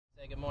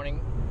Good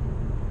morning.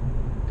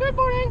 Good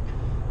morning.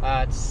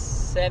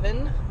 It's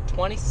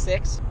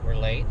 7:26. We're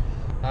late.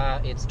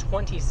 It's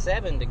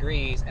 27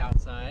 degrees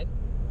outside.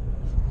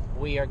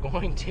 We are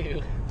going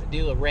to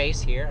do a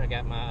race here. I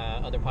got my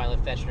other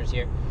pilot Fetchners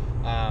here.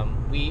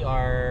 We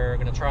are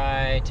going to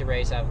try to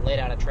race. I've laid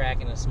out a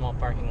track in a small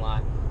parking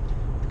lot,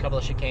 a couple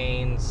of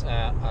chicanes,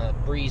 a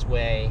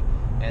breezeway,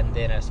 and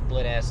then a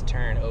split S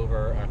turn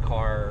over a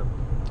car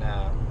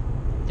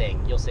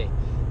thing. You'll see.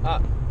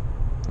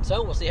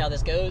 So we'll see how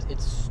this goes.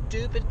 It's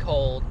stupid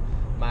cold.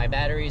 My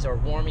batteries are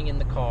warming in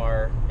the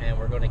car, and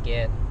we're going to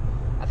get,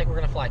 I think we're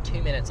going to fly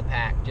 2 minutes a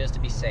pack just to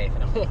be safe.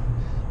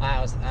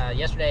 And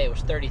yesterday it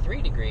was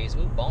 33 degrees,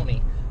 ooh,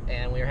 balmy,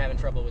 and we were having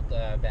trouble with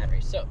the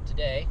batteries. So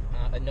today,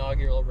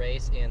 inaugural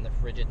race in the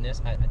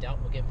frigidness. I doubt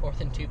we'll get more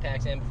than 2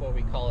 packs in before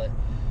we call it.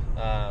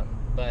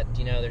 But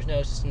you know, there's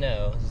no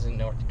snow. This isn't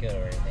North Dakota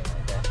or anything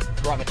like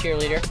that. Brought my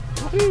cheerleader.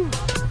 Woohoo!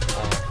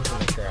 Just to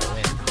make sure I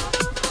win.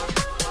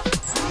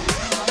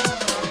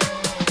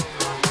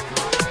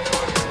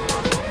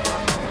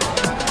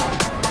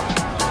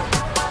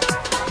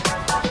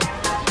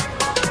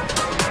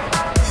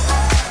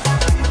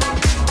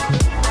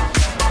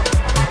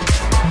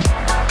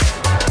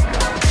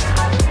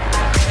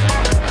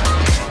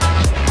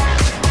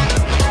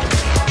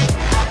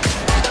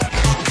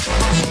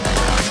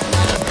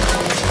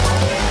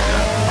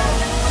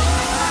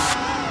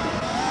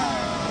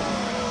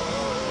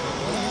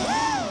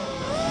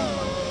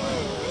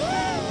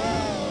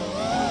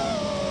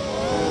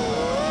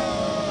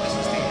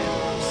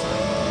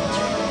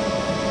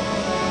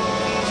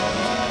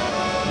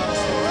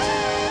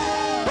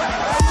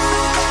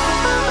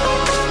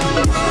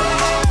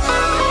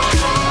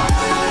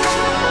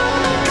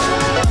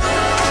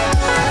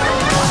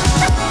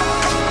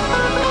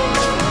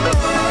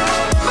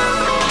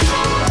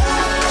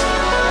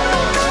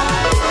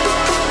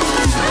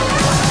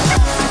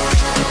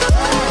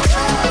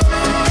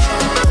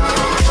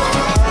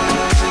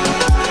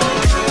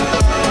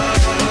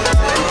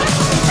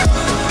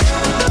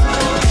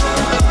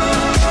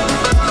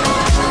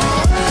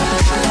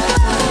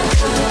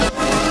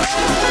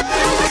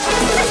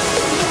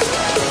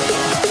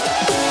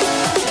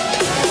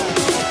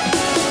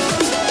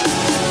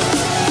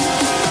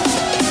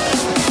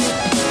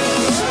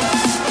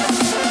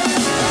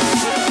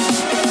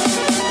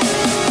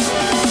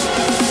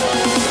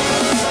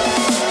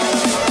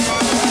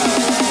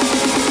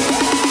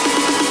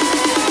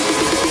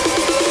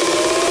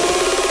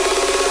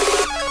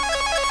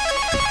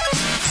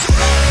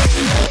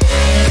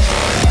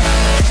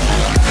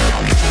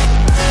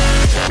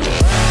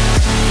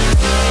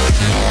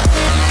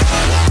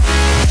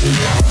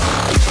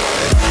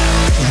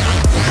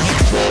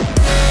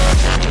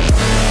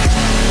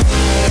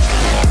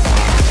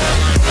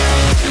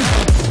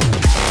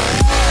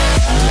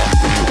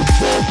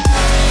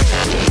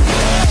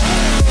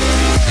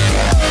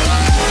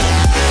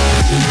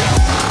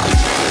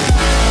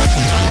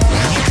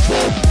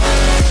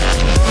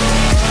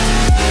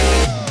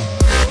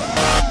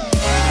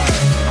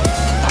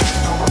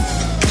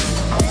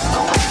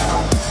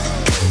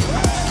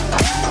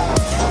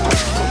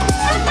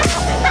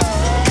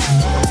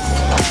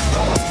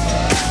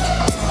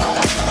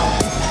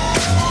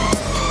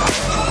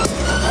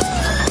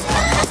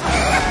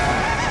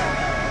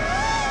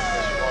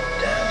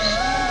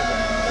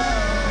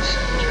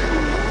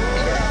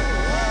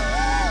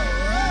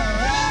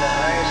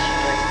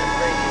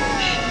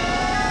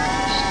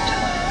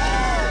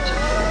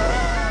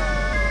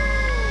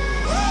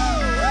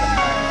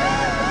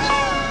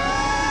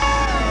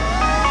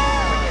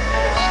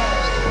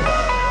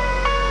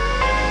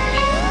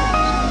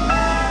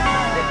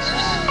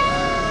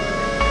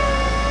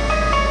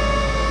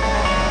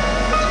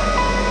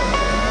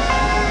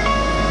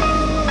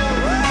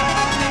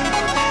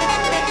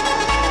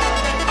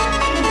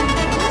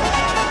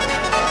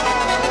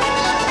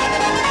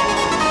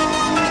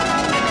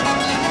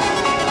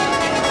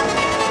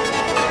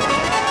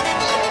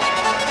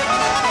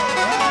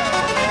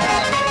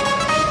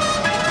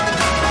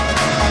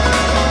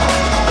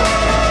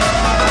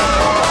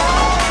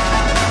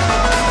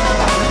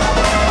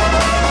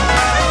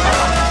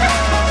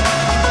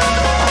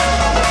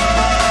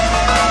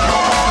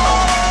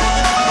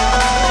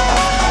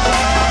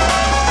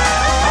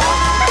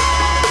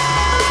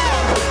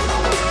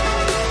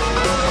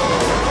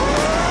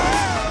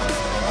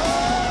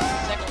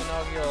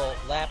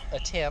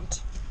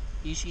 Attempt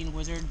Eachine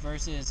Wizard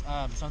versus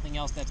something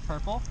else that's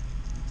purple.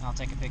 I'll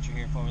take a picture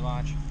here before we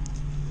launch.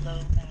 Low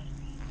battery.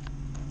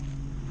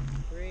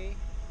 3,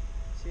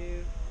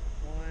 2,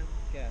 1,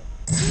 go.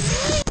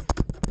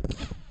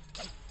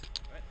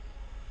 Right.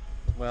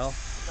 Well,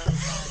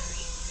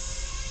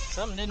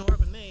 something didn't work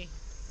with me.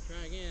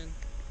 Try again.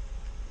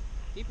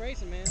 Keep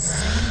racing, man.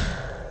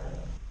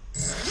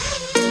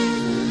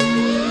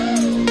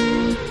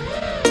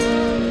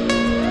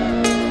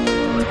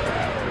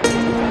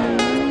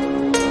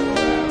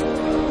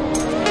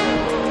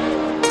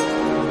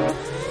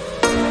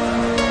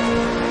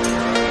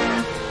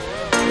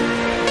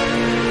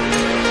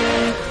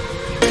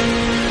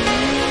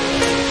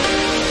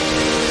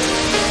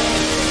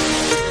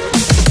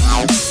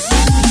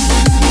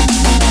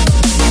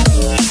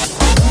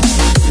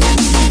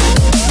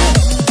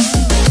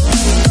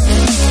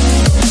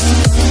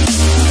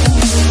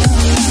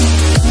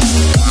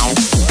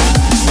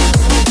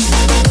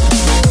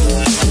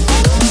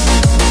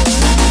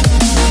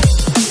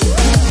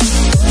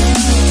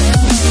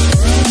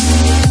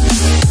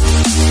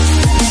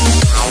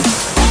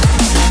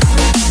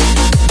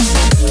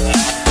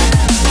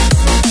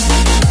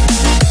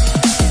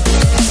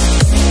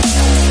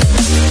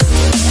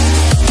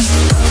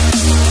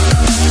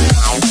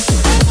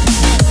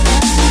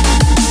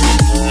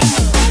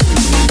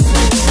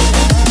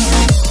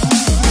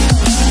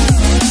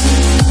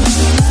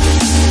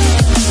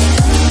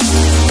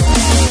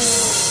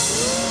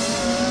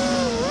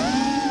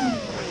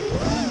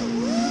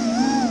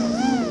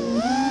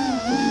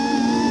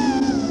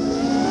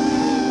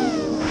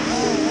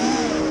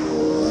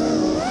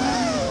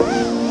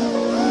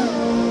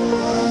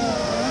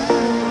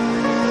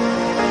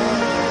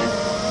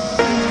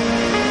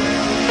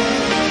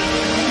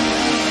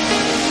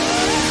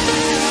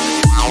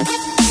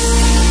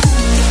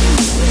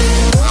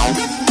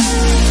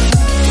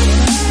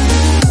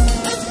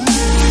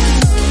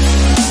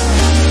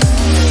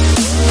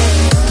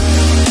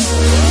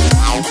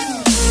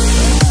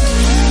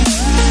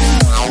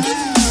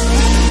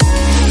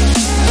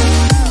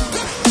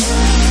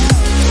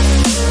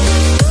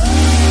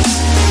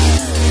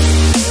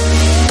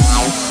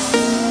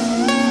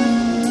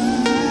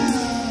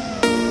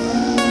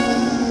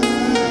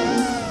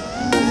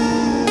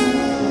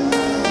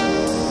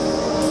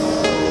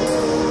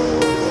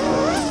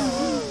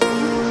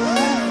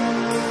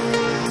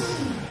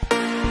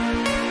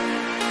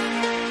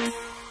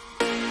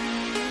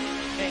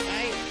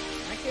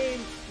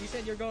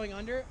 you're going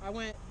under, I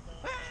went,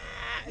 ah!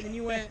 And then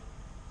you went.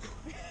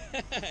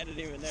 I didn't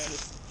even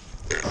notice.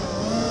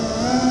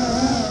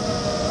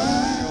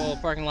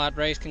 Parking lot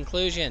race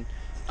conclusion.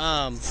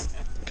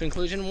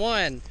 Conclusion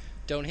 1: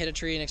 don't hit a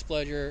tree and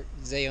explode your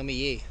Xaiomi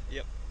Yi.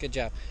 Yep. Good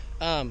job.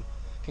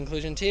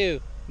 Conclusion 2: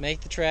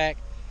 make the track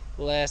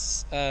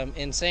less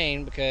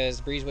insane because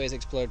breezeways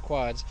explode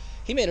quads.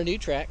 He made a new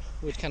track,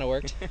 which kind of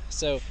worked.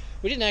 So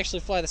we didn't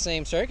actually fly the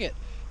same circuit,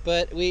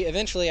 but we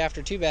eventually,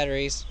 after 2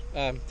 batteries,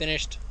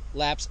 finished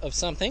laps of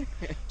something.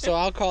 So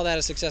I'll call that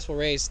a successful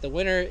race. The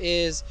winner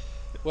is,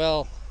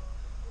 well,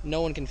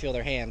 no one can feel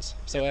their hands,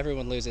 so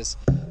everyone loses.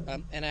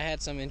 And I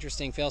had some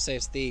interesting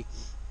fail-safes. The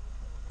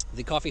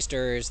coffee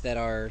stirrers that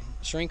are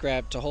shrink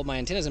wrapped to hold my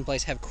antennas in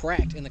place have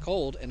cracked in the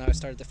cold, and I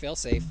started the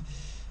fail-safe,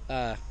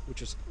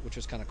 which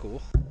was kind of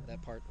cool.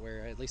 That part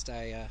where at least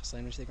I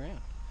slammed into the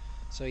ground.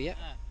 So yeah.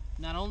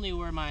 Not only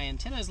were my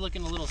antennas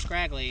looking a little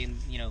scraggly and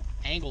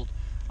angled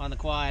on the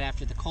quad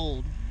after the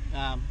cold,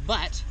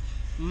 but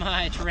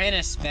my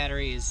Taranis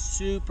battery is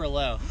super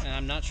low, and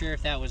I'm not sure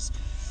if that was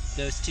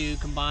those two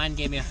combined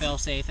gave me a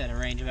fail-safe at a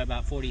range of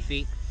about 40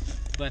 feet.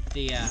 But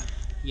the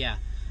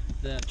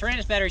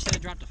Taranis battery's gonna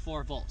drop to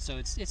 4 volts, so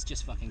it's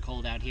just fucking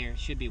cold out here. It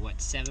should be what,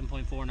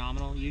 7.4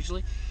 nominal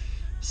usually.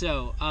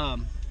 So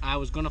I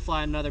was gonna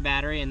fly another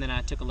battery, and then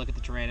I took a look at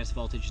the Taranis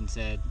voltage and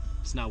said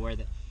it's not worth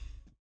it.